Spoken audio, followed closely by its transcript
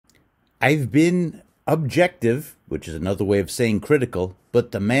I've been objective, which is another way of saying critical,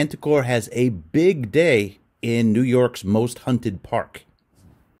 but the Manticore has a big day in New York's most hunted park.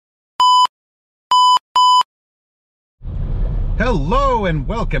 Hello and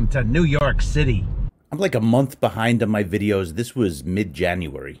welcome to New York City. I'm like a month behind on my videos. This was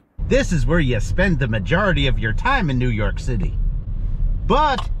mid-January. This is where you spend the majority of your time in New York City.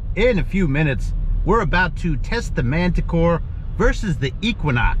 But in a few minutes, we're about to test the Manticore versus the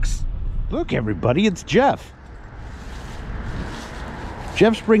Equinox. Look, everybody, it's Jeff.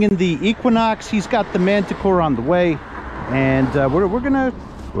 Jeff's bringing the Equinox. He's got the Manticore on the way, and we're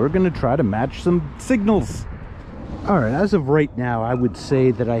gonna try to match some signals. All right, as of right now, I would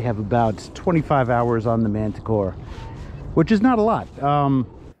say that I have about 25 hours on the Manticore, which is not a lot.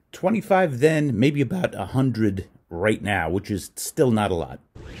 25 then, maybe about 100 right now, which is still not a lot.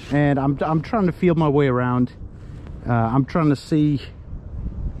 And I'm trying to feel my way around. I'm trying to see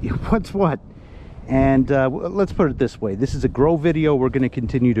what's what. And let's put it this way. This is a grow video. We're going to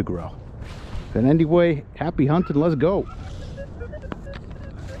continue to grow. And anyway, happy hunting. Let's go.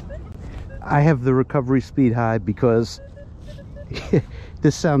 I have the recovery speed high because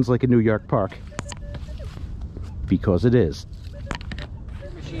this sounds like a New York park. Because it is. The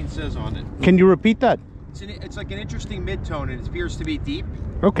machine says on it. Can you repeat that? It's like an interesting mid-tone, and it appears to be deep.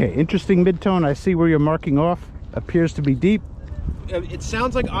 Okay, interesting mid-tone. I see where you're marking off. Appears to be deep. It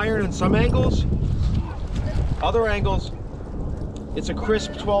sounds like iron in some angles. Other angles, it's a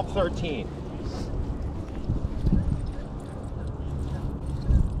crisp 12-13.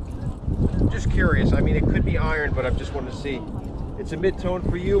 I'm just curious. I mean, it could be iron, but I just wanted to see. It's a mid-tone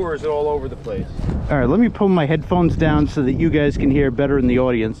for you, or is it all over the place? All right, let me pull my headphones down so that you guys can hear better in the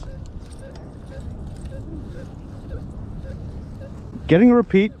audience. Getting a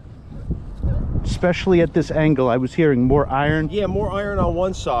repeat. Especially at this angle, I was hearing more iron. Yeah, more iron on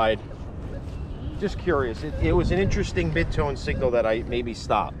one side. Just curious. It was an interesting mid-tone signal that I maybe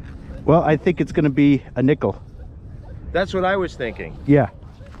stopped. Well, I think it's going to be a nickel. That's what I was thinking. Yeah.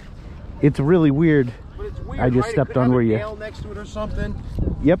 It's really weird. But it's weird, I just right? stepped on where you... nail next to it or something.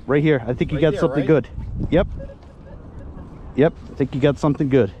 Yep, right here. I think you got something good. Yep. Yep, I think you got something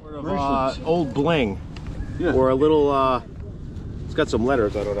good. Sort of, old bling. Yeah. Or a little... It's got some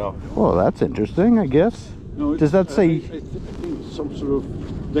letters, I don't know. Well, that's interesting, I guess. No, does that say... I think it's some sort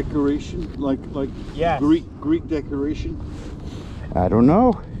of decoration, like yes. Greek decoration. I don't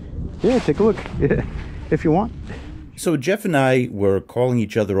know. Yeah, take a look if you want. So Jeff and I were calling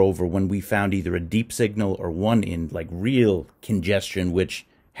each other over when we found either a deep signal or one in like real congestion, which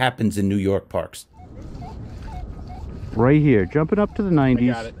happens in New York parks. Right here, jumping up to the 90s.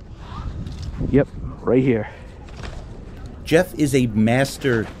 I got it. Yep, right here. Jeff is a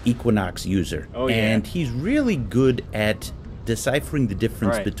master Equinox user, and he's really good at deciphering the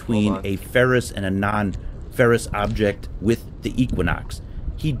difference between a ferrous and a non-ferrous object with the Equinox.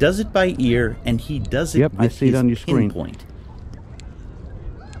 He does it by ear, and he does it with his pinpoint.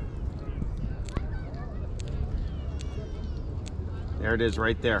 There it is,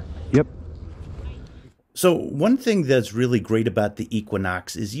 right there. Yep. So one thing that's really great about the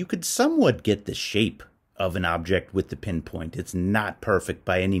Equinox is you could somewhat get the shape of an object with the pinpoint. It's not perfect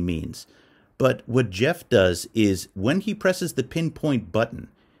by any means. But what Jeff does is when he presses the pinpoint button,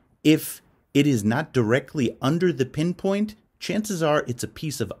 if it is not directly under the pinpoint, chances are it's a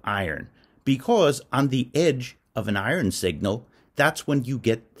piece of iron. Because on the edge of an iron signal, that's when you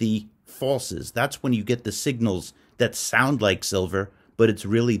get the falses. That's when you get the signals that sound like silver, but it's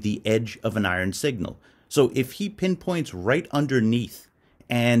really the edge of an iron signal. So if he pinpoints right underneath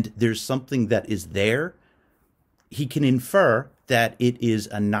and there's something that is there, he can infer that it is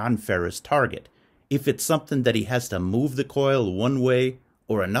a non-ferrous target. If it's something that he has to move the coil one way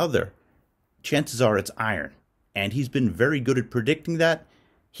or another, chances are it's iron. And he's been very good at predicting that.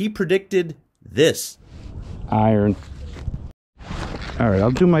 He predicted this. Iron. All right,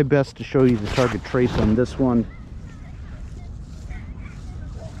 I'll do my best to show you the target trace on this one.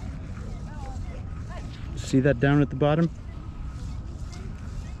 See that down at the bottom?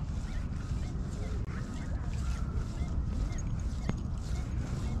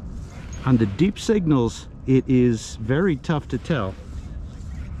 On the deep signals, it is very tough to tell.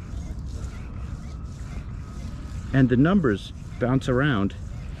 And the numbers bounce around.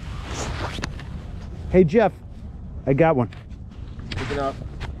 Hey, Jeff, I got one. Pick it up.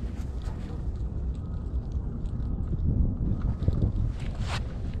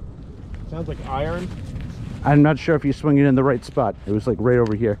 Sounds like iron. I'm not sure if you swing it in the right spot. It was like right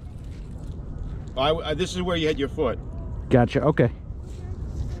over here. This is where you had your foot. Gotcha, okay.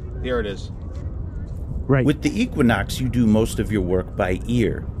 Here it is. Right. With the Equinox, you do most of your work by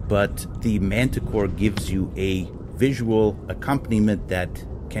ear. but the Manticore gives you a visual accompaniment that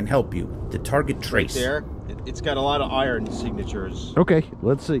can help you. The target trace. Right there, it's got a lot of iron signatures. Okay,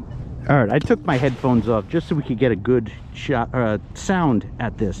 let's see. All right, I took my headphones off just so we could get a good shot, sound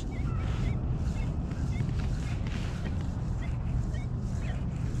at this.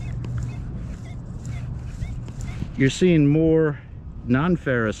 You're seeing more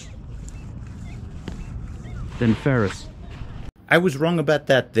non-ferrous than ferrous. I was wrong about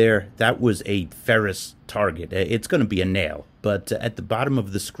that there. That was a ferrous target. It's going to be a nail. But at the bottom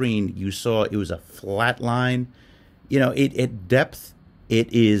of the screen, you saw it was a flat line. You know, at depth,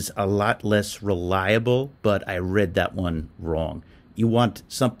 it is a lot less reliable, but I read that one wrong. You want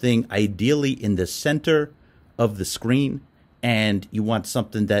something ideally in the center of the screen, and you want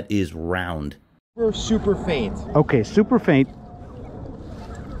something that is round. We're super faint. Okay, super faint.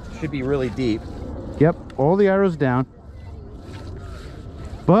 Should be really deep. Yep, all the arrows down.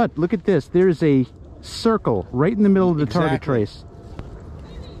 But look at this. There's a circle right in the middle of the target trace.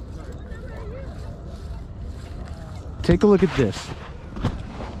 Take a look at this.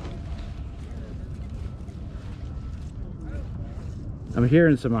 I'm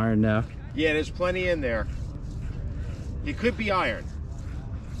hearing some iron now. Yeah, there's plenty in there. It could be iron.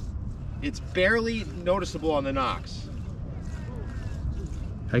 It's barely noticeable on the Knox.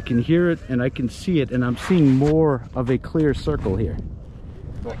 I can hear it and I can see it, and I'm seeing more of a clear circle here.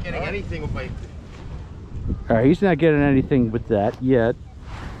 Not getting anything with my... All right, he's not getting anything with that yet.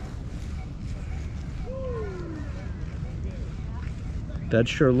 That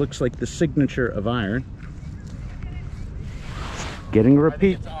sure looks like the signature of iron. Getting a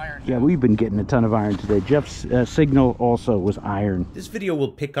repeat. Yeah, we've been getting a ton of iron today. Jeff's signal also was iron. This video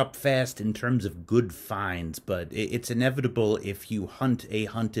will pick up fast in terms of good finds, but it's inevitable if you hunt a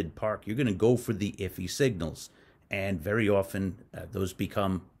hunted park. You're going to go for the iffy signals, and very often those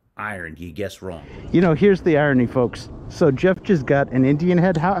become iron. You guess wrong. You know, here's the irony, folks. So Jeff just got an Indian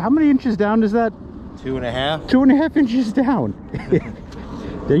head. How many inches down is that? 2.5. 2.5 inches down.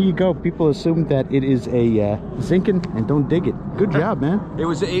 There you go. People assume that it is a Zinken and don't dig it. Good job, man.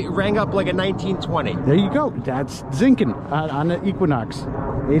 It rang up like a 1920. There you go. That's Zinken on an Equinox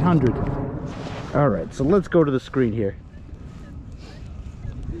 800. All right, so let's go to the screen here.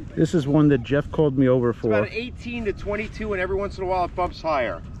 This is one that Jeff called me over for. It's about 18 to 22, and every once in a while it bumps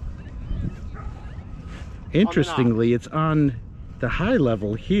higher. Interestingly, it's on the high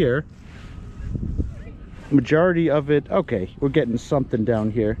level here. Majority of it, okay, we're getting something down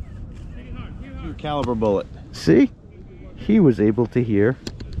here. 2 caliber bullet. See, he was able to hear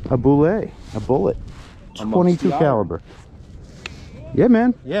a bullet, 22 caliber. Yeah,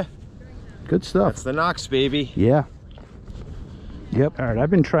 man. Yeah, Good stuff. that's the Knox, baby. Yeah. Yep. All right, I've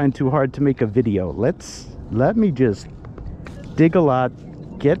been trying too hard to make a video. Let me just dig a lot,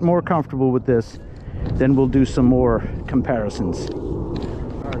 get more comfortable with this, then we'll do some more comparisons.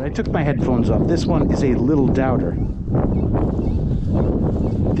 All right, I took my headphones off. This one is a little doubter.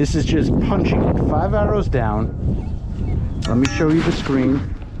 This is just punching it. 5 arrows down. Let me show you the screen.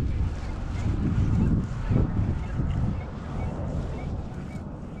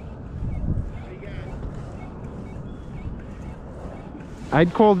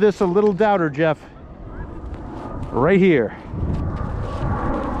 I'd call this a little doubter, Jeff. Right here.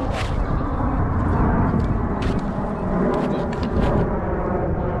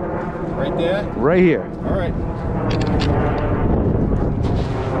 Right there? Right here. All right.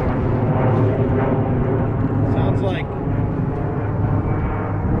 Sounds like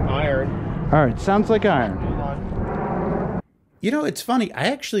iron. All right, sounds like iron. Hold on. You know, it's funny. I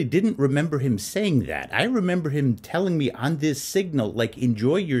actually didn't remember him saying that. I remember him telling me on this signal, like,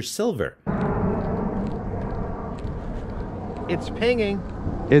 enjoy your silver. It's pinging.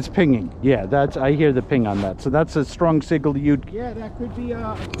 It's pinging. Yeah, I hear the ping on that. So that's a strong signal you'd... Yeah, that could be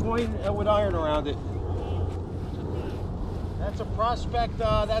a coin with iron around it. That's a prospect.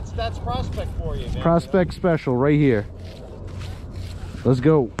 That's prospect for you, man. Prospect special right here. Let's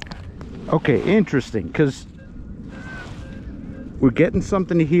go. Okay, interesting, because we're getting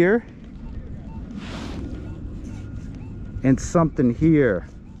something here and something here.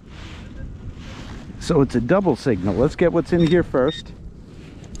 So it's a double signal. Let's get what's in here first.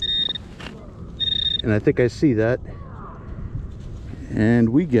 And I think I see that. And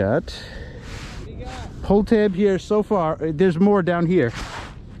we got pull tab here so far. There's more down here.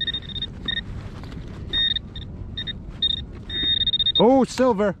 Oh,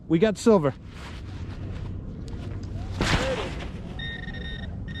 silver. We got silver.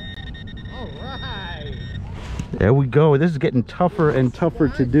 All right. There we go. This is getting tougher and tougher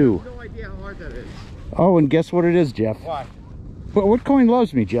to do. No idea how hard that is. Oh, and guess what it is, Jeff? What? But what coin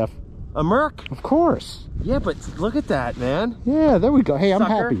loves me, Jeff? A Merc? Of course. Yeah, but look at that, man. Yeah, there we go. Hey, I'm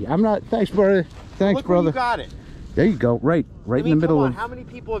Sucker. happy. I'm not. Thanks, brother. Thanks, Look where brother. you got it. There you go. Right I mean, in the middle come on, of. how many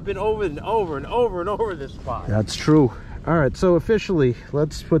people have been over and over and over and over this spot? That's true. All right, so officially,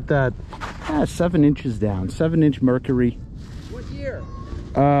 let's put that 7 inches down. 7-inch mercury. What year?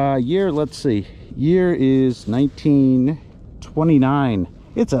 Year. Let's see. Year is 1929.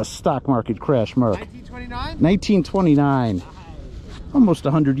 It's a stock market crash, Merc. 1929. 1929. Almost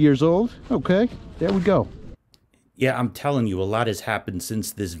 100 years old. Okay, there we go. Yeah, I'm telling you, a lot has happened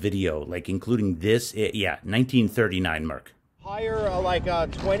since this video, like including this. Yeah, 1939, Mark. Higher, like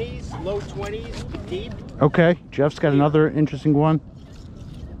 20s, low 20s, deep. Okay, Jeff's got another interesting one.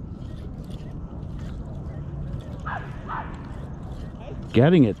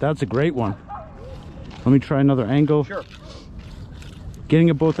 Getting it. That's a great one. Let me try another angle. Sure. Getting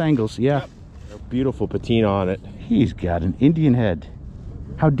at both angles. Yeah. Yep. A beautiful patina on it. He's got an Indian head.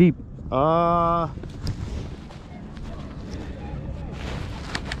 How deep? Not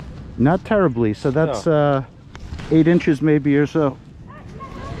terribly. So that's 8 inches maybe or so.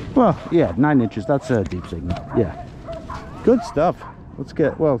 Well, yeah, 9 inches. That's a deep signal. Yeah. Good stuff. Let's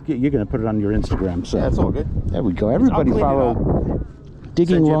get, well, you're going to put it on your Instagram. So Yeah, that's all good. there we go. Everybody I'll clean it follow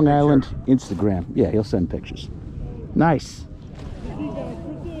Digging Send you a Long picture. Island Instagram. Yeah, he'll send pictures. Nice.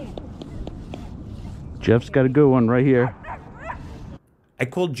 Jeff's got a good one right here. I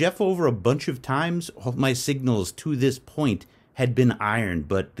called Jeff over a bunch of times. All my signals to this point had been ironed,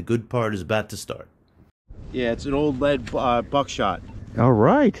 but the good part is about to start. Yeah, it's an old lead buckshot. All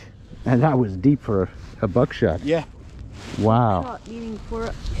right. And that was deep for a buckshot. Yeah. Wow. Meaning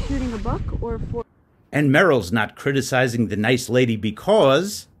for shooting a buck or for... And Meryl's not criticizing the nice lady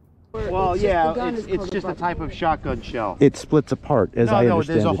because... Well, it's just yeah, the gun is it's called just a buck. type of shotgun shell. It splits apart, as I No,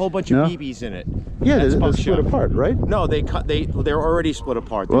 understand there's a it. whole bunch of No? BBs in it. Yeah, That's they're split buckshot. apart, right? No, they're already split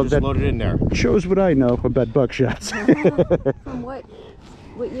apart. They're Well, just that- loaded in there. Shows what I know about buckshots. From what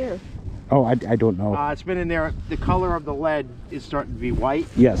year? Oh, I don't know. It's been in there. The color of the lead is starting to be white,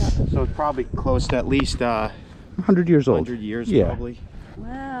 Yes, so it's probably close to at least 100 years old. 100 years, Yeah. probably.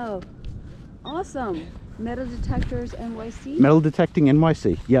 Wow. Awesome. Metal Detectors NYC? Metal Detecting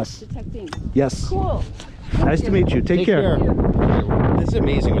NYC. Yes, Detecting. yes. Cool. Nice to meet you. Take care. This is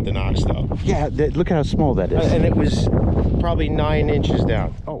amazing with the Knox, though. Yeah, look at how small that is. And it was probably 9 inches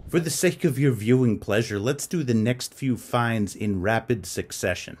down. Oh, for the sake of your viewing pleasure, let's do the next few finds in rapid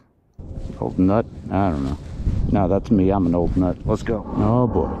succession. Old nut? I don't know. No, that's me. I'm an old nut. Let's go. Oh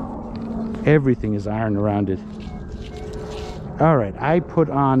boy. Everything is iron around it. All right, I put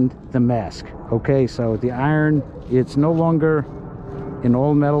on the mask. Okay, so the iron, it's no longer in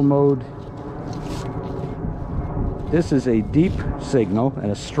all metal mode. This is a deep signal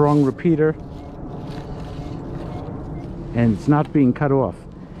and a strong repeater. And it's not being cut off.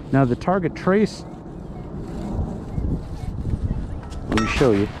 Now the target trace, let me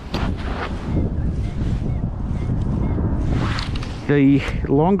show you. The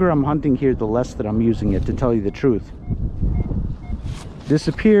longer I'm hunting here, the less that I'm using it, to tell you the truth. This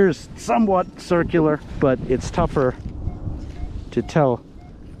appears somewhat circular, but it's tougher to tell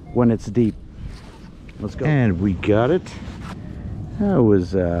when it's deep. Let's go. And we got it. That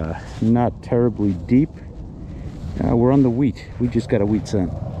was not terribly deep. We're on the wheat. We just got a wheat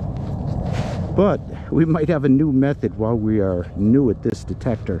scent. But we might have a new method while we are new at this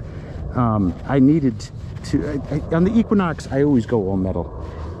detector. I needed to, on the Equinox, I always go all metal.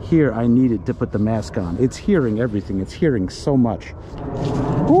 Here, I needed to put the mask on. It's hearing everything. It's hearing so much.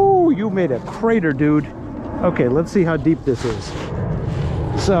 Ooh, you made a crater, dude. Okay, let's see how deep this is.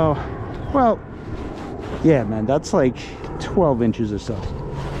 So, well, yeah, man, that's like 12 inches or so.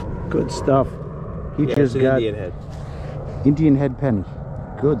 Good stuff. He just got Indian head. Indian head penny.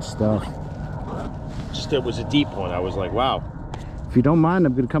 Good stuff. Just it was a deep one. I was like, wow. If you don't mind,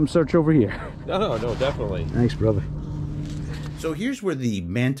 I'm gonna come search over here. No, definitely. Thanks, brother. So here's where the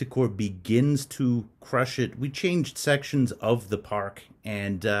Manticore begins to crush it. We changed sections of the park,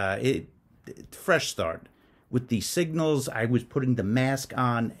 and fresh start. With the signals, I was putting the mask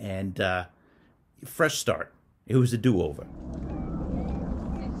on, and fresh start. It was a do-over.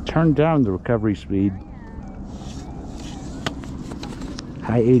 Turn down the recovery speed.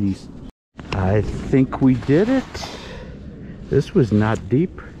 High 80s. I think we did it. This was not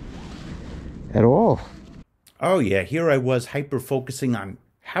deep at all. Oh yeah, here I was hyper-focusing on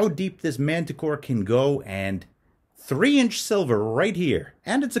how deep this Manticore can go, and 3-inch silver right here.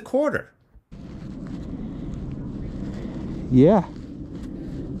 And it's a quarter. Yeah.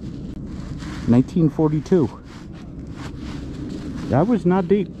 1942. That was not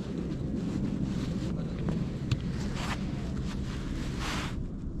deep.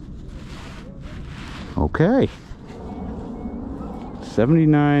 Okay.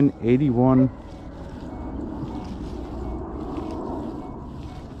 79, 81.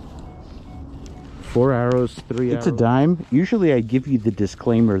 Four arrows, three arrows. It's a dime. Usually I give you the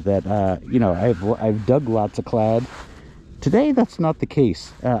disclaimer that, you know, I've dug lots of clad. Today, that's not the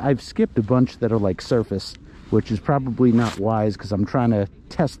case. I've skipped a bunch that are like surface, which is probably not wise because I'm trying to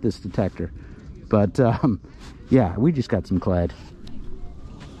test this detector. But, yeah, we just got some clad.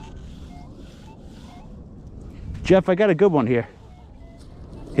 Jeff, I got a good one here.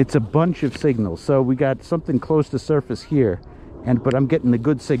 It's a bunch of signals. So we got something close to surface here, but I'm getting the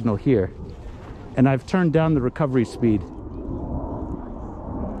good signal here. And I've turned down the recovery speed.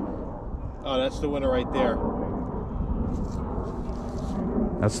 Oh, that's the winner right there.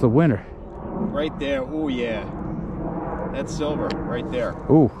 That's the winner. Right there. Oh, yeah. That's silver right there.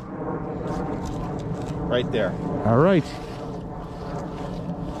 Ooh. Right there. All right.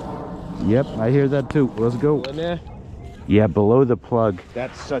 Yep, I hear that too. Let's go. In there? Yeah, below the plug.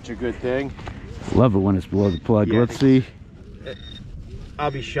 That's such a good thing. Love it when it's below the plug. Yeah, let's see.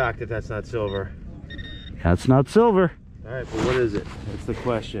 I'll be shocked if that's not silver. That's not silver. All right, but what is it? That's the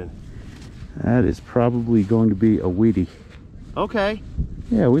question. That is probably going to be a Wheatie. Okay.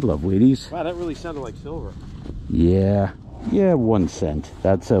 Yeah, we love Wheaties. Wow, that really sounded like silver. Yeah. Yeah, 1 cent.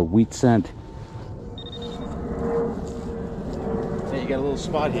 That's a wheat cent. Hey, you got a little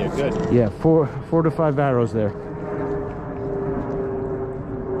spot here. Good. Yeah, four to 5 arrows there.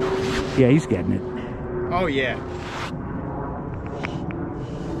 Yeah, he's getting it. Oh, yeah.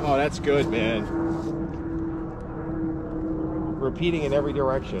 Oh, that's good, man. Repeating in every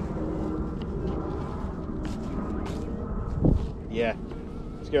direction. Yeah,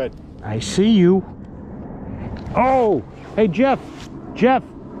 it's good. I see you. Oh, hey, Jeff. Jeff.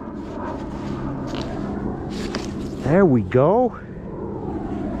 There we go.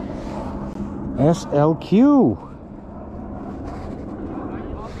 SLQ.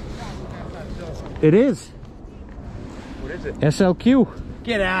 It is. What is it? SLQ.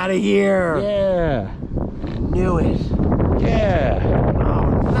 Get out of here. Yeah. Knew it. Yeah.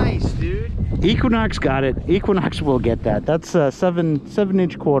 Oh, nice, dude. Equinox got it. Equinox will get that. That's a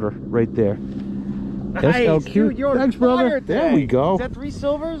 7-inch quarter right there. Nice, SLQ. dude, you're Thanks, brother. today. There we go. Is that 3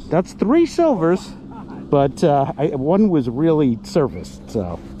 silvers? That's 3 silvers, but one was really serviced.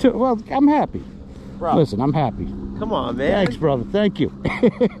 So, well, I'm happy. Bro, listen, I'm happy. Come on, man. Thanks, brother. Thank you.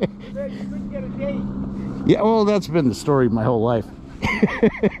 You couldn't get a date. Yeah, well, that's been the story of my whole life.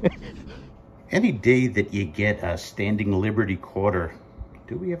 Any day that you get a standing Liberty quarter,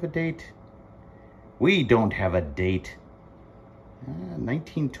 do we have a date? We don't have a date.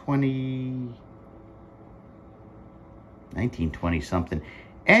 1920 something.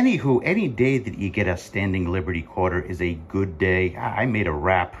 Anywho, any day that you get a standing Liberty quarter is a good day. I made a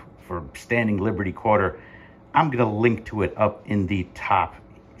rap for standing Liberty quarter. I'm going to link to it up in the top.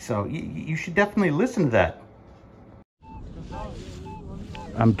 So you should definitely listen to that.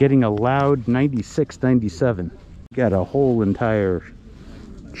 I'm getting a loud 96, 97. Got a whole entire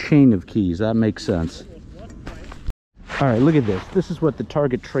chain of keys. That makes sense. All right, look at this. This is what the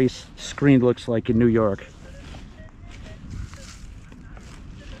target trace screen looks like in New York.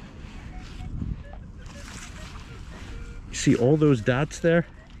 You see all those dots there?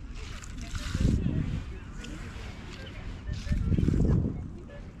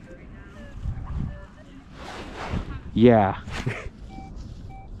 Yeah.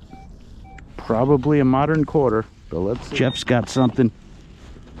 Probably a modern quarter, but let's see. Jeff's got something.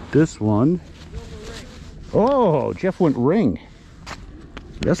 This one. Oh, Jeff went ring.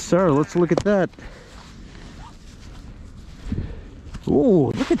 Yes, sir. Let's look at that.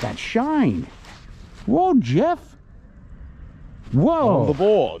 Oh, look at that shine. Whoa, Jeff. Whoa. On the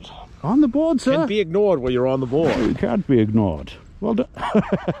board. On the board, sir. Can't be ignored when you're on the board. You can't be ignored. Well done.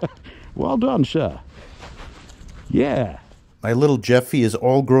 Well done, sir. Yeah. My little Jeffy is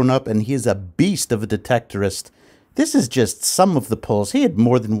all grown up and he is a beast of a detectorist. This is just some of the pulls. He had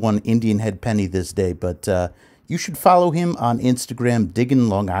more than one Indian head penny this day, but you should follow him on Instagram. Diggin'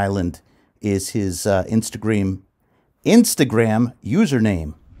 Long Island is his Instagram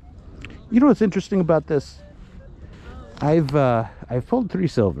username. You know what's interesting about this? I've pulled 3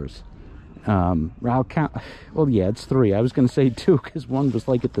 silvers. I'll count. Well, yeah, it's 3. I was going to say 2 because one was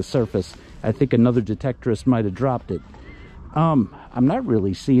like at the surface. I think another detectorist might have dropped it. I'm not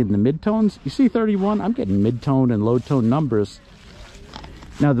really seeing the midtones. You see 31? I'm getting midtone and low tone numbers.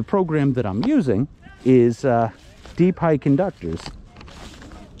 Now the program that I'm using is deep high conductors.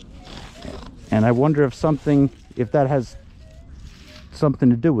 And I wonder if that has something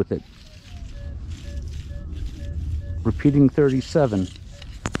to do with it. Repeating 37.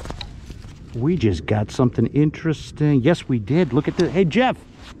 We just got something interesting. Yes, we did. Look at this. Hey, Jeff.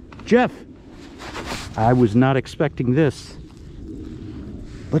 Jeff. I was not expecting this.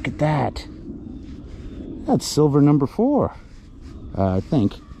 Look at that. That's silver number 4. I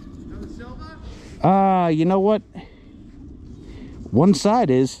think. You know what? One side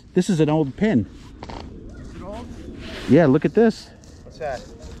is. This is an old pin. Is it old? Yeah, look at this. What's that?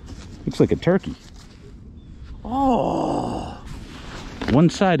 Looks like a turkey. Oh. One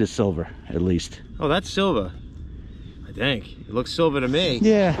side is silver, at least. Oh, that's silver. I think. It looks silver to me.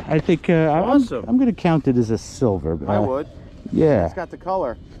 Yeah, I think Awesome. I'm going to count it as a silver. I would. Yeah. It's got the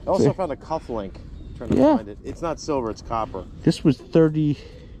color. I also found a cuff link. Trying to find it. It's not silver, it's copper. This was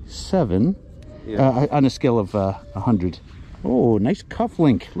 37 on a scale of 100. Oh, nice cuff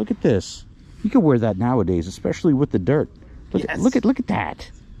link. Look at this. You could wear that nowadays, especially with the dirt. Look, look at that.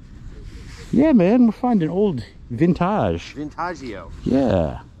 Yeah, man, we're finding old vintage. Vintaggio.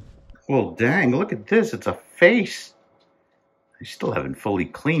 Yeah. Well, dang, look at this. It's a face. I still haven't fully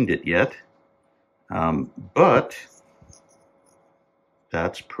cleaned it yet. But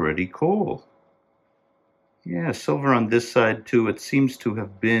that's pretty cool. Yeah, silver on this side too. It seems to have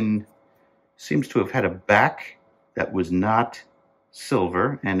had a back that was not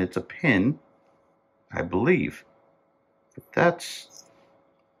silver, and it's a pin, I believe. But that's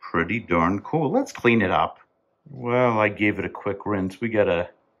pretty darn cool. Let's clean it up. Well, I gave it a quick rinse. We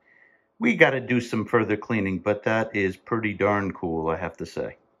gotta do some further cleaning, but that is pretty darn cool, I have to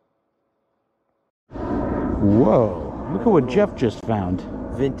say. Whoa, look at what Jeff just found.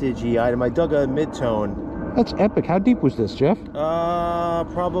 Vintagey item. I dug a mid-tone. That's epic. How deep was this, Jeff?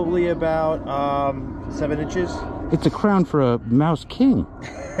 Probably about 7 inches. It's a crown for a mouse king.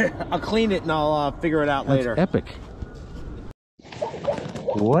 I'll clean it and I'll figure it out later. That's epic.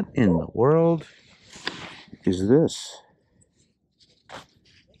 What in the world is this?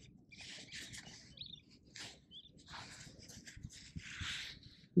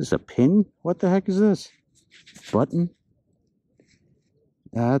 Is this a pin? What the heck is this? Button?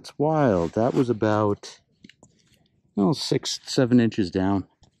 That's wild. That was about, well, 6-7 inches down.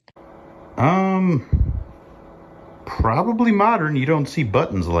 Probably modern. You don't see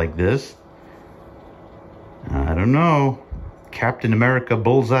buttons like this. I don't know. Captain America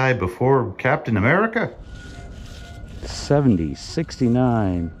bullseye before Captain America? 70,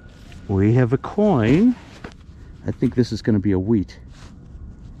 69. We have a coin. I think this is going to be a wheat.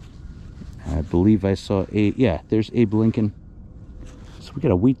 I believe I saw yeah, there's Abe Lincoln. So we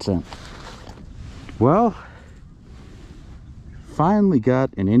got a wheat cent. Well, finally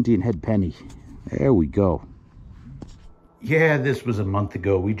got an Indian head penny. There we go. Yeah, this was a month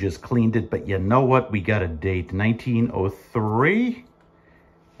ago. We just cleaned it, but you know what? We got a date, 1903.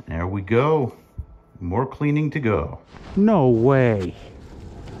 There we go. More cleaning to go. No way.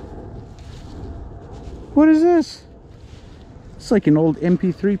 What is this? It's like an old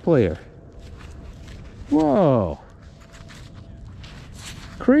MP3 player. Whoa.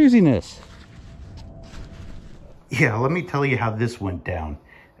 Craziness. Yeah, let me tell you how this went down.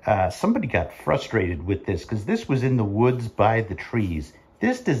 Somebody got frustrated with this because this was in the woods by the trees.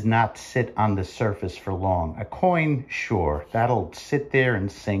 This does not sit on the surface for long. A coin, sure, that'll sit there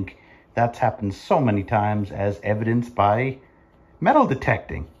and sink. That's happened so many times as evidenced by metal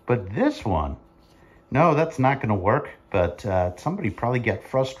detecting. But this one, no, that's not going to work. But somebody probably got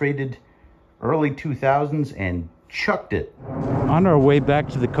frustrated early 2000s and chucked it. On our way back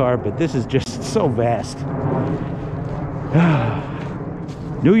to the car, but this is just so vast.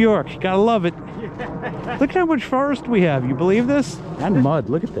 New York, gotta love it. Look how much forest we have. You believe this? And mud.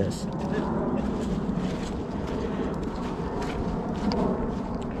 Look at this.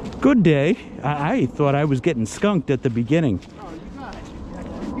 Good day. I thought I was getting skunked at the beginning. Oh, you got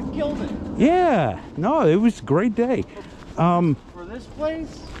it. You killed it. Yeah. No, it was a great day. For this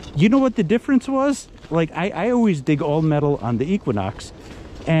place? You know what the difference was? Like, I always dig all metal on the Equinox,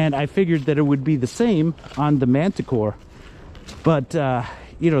 and I figured that it would be the same on the Manticore. But,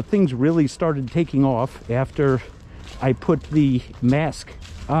 you know, things really started taking off after I put the mask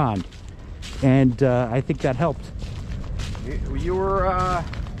on, and I think that helped.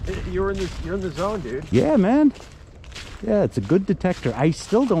 You're in the zone, dude. Yeah, man. Yeah, it's a good detector. I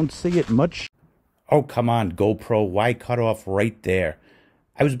still don't see it much. Oh, come on, GoPro. Why cut off right there?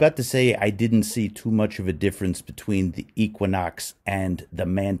 I was about to say I didn't see too much of a difference between the Equinox and the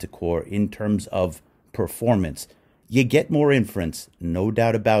Manticore in terms of performance. You get more inference, no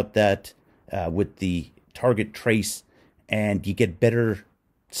doubt about that, with the target trace, and you get better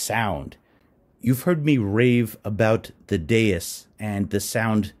sound. You've heard me rave about the dais and the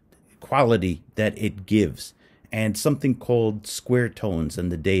sound quality that it gives, and something called square tones on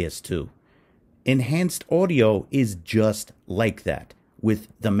the dais too. enhanced audio is just like that with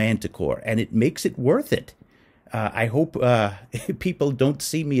the Manticore, and it makes it worth it. I hope people don't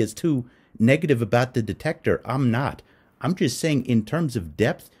see me as too negative about the detector. I'm not. I'm just saying in terms of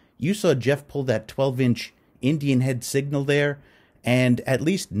depth, you saw Jeff pull that 12-inch Indian head signal there, and at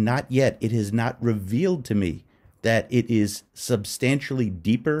least not yet, it has not revealed to me that it is substantially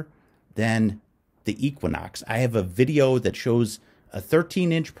deeper than the Equinox. I have a video that shows a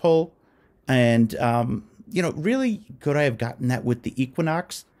 13-inch pull, and, you know, really, could I have gotten that with the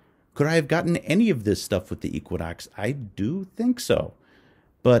Equinox? Could I have gotten any of this stuff with the Equinox? I do think so.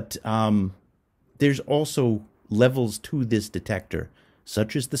 But there's also levels to this detector,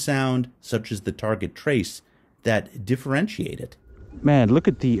 such as the sound, such as the target trace, that differentiate it. Man, look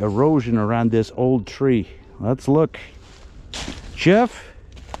at the erosion around this old tree. Let's look. Jeff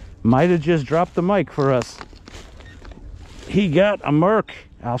might have just dropped the mic for us. He got a Merc.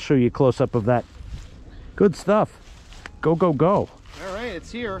 I'll show you a close-up of that. Good stuff. Go, go, go. All right,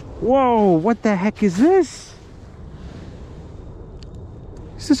 it's here. Whoa, what the heck is this?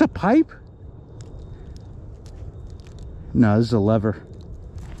 Is this a pipe? No, this is a lever.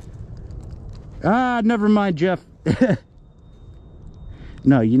 Ah, never mind, Jeff.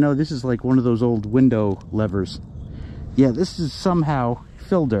 No, you know, this is like one of those old window levers. Yeah, this is somehow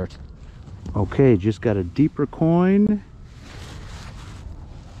fill dirt. Okay, just got a deeper coin.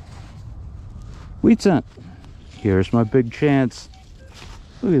 Wheat cent. Here's my big chance.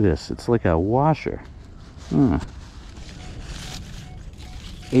 Look at this, it's like a washer.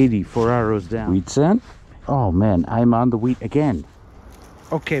 84 arrows down. Wheat cent. Oh man, I'm on the wheat again.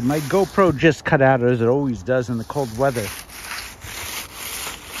 Okay, my GoPro just cut out as it always does in the cold weather.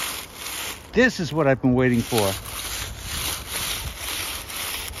 This is what I've been waiting for.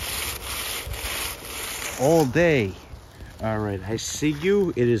 All day. All right, I see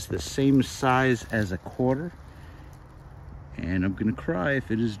you. It is the same size as a quarter. And I'm gonna cry if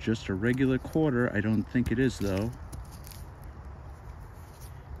it is just a regular quarter. I don't think it is though.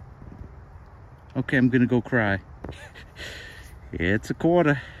 Okay, I'm gonna go cry. It's a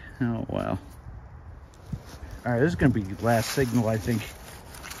quarter. Oh, wow. All right, this is gonna be the last signal, I think.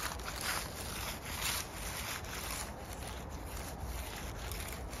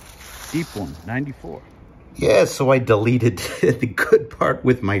 Deep one, 94. Yeah, so I deleted the good part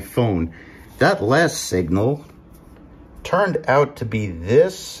with my phone. That last signal turned out to be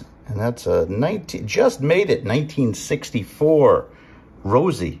this, and that's a just made it 1964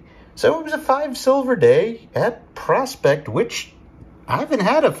 Rosie. So it was a 5 silver day at Prospect, which I haven't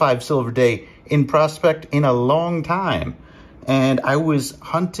had a 5 silver day in Prospect in a long time. And I was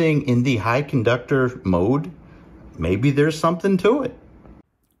hunting in the high conductor mode. Maybe there's something to it.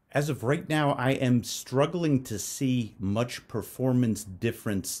 As of right now, I am struggling to see much performance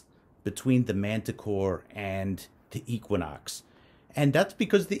difference between the Manticore and the Equinox. And that's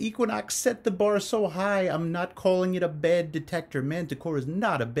because the Equinox set the bar so high. I'm not calling it a bad detector. Manticore is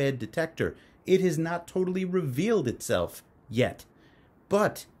not a bad detector. It has not totally revealed itself yet.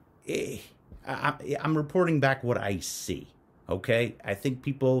 But I'm reporting back what I see, okay? I think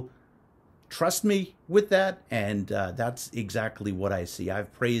people trust me with that, and that's exactly what I see.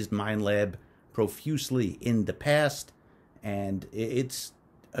 I've praised Minelab profusely in the past, and it's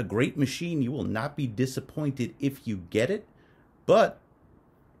a great machine. You will not be disappointed if you get it, but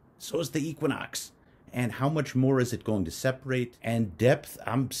so is the Equinox. And how much more is it going to separate? And depth,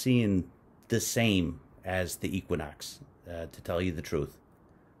 I'm seeing the same as the Equinox, to tell you the truth.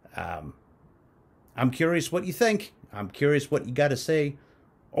 I'm curious what you think. I'm curious what you got to say.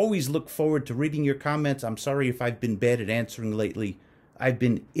 Always look forward to reading your comments. I'm sorry if I've been bad at answering lately. I've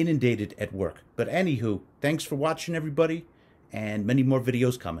been inundated at work. But anywho, thanks for watching, everybody, and many more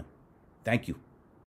videos coming. Thank you.